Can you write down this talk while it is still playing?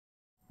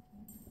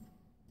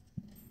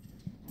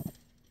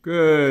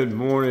Good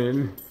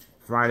morning,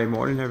 Friday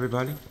morning,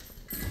 everybody.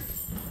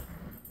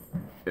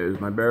 There's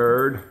my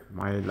bird,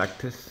 my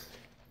Lectus.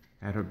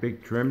 Had her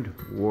beak trimmed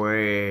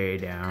way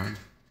down.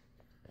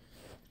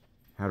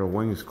 Had her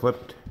wings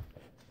clipped.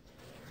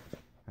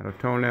 Had her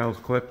toenails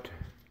clipped.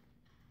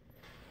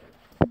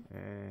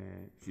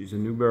 And she's a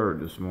new bird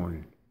this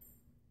morning.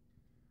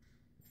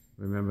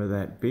 Remember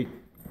that beak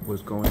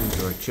was going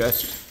into her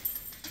chest?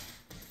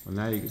 Well,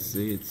 now you can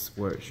see it's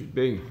where it should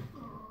be.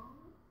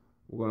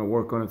 We're going to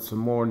work on it some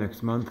more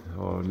next month,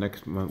 or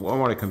next month. Well, I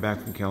want to come back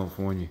from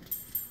California.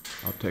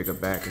 I'll take it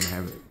back and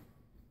have it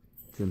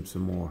trimmed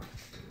some more.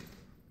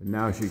 But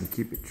now she can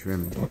keep it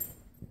trimmed.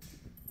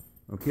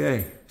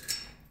 Okay.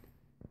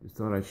 Just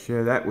thought I'd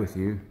share that with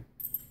you.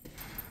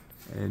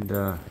 And,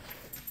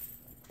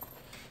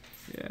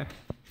 yeah.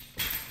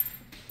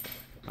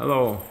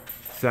 Hello,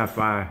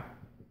 Sapphire.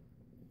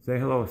 Say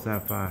hello,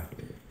 Sapphire.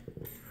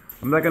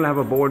 I'm not going to have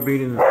a board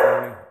meeting this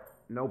morning.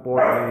 No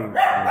board meeting.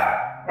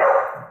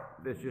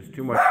 There's just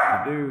too much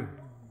to do.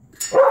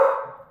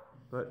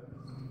 But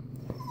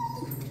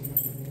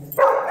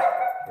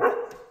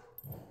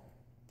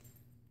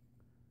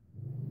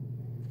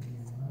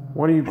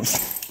what are you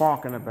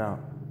barking about?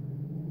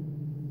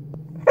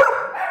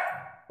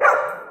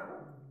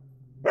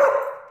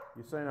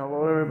 You saying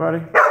hello to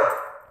everybody?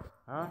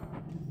 Huh?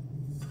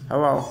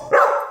 Hello.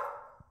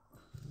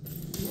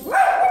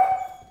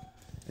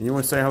 And you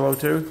want to say hello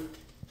too?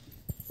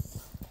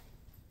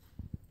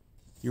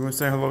 You want to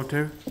say hello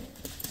too?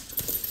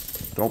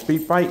 Don't be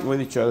fighting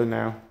with each other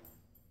now.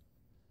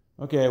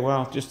 Okay,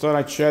 well, just thought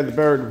I'd share the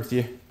bird with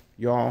you,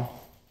 y'all.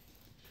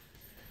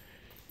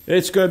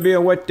 It's going to be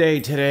a wet day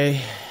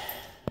today.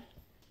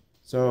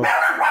 So,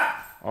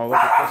 oh, look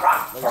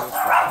at this. Look at this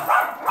guy.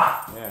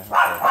 Yeah,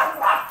 okay.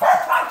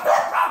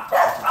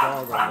 There's a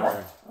dog over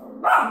there.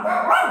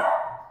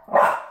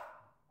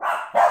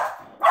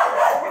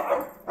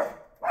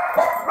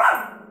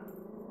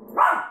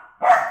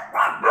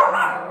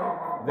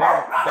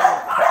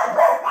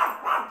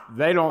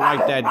 They don't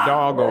like that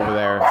dog over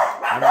there.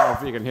 I don't know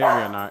if you can hear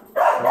me or not.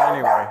 But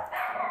anyway.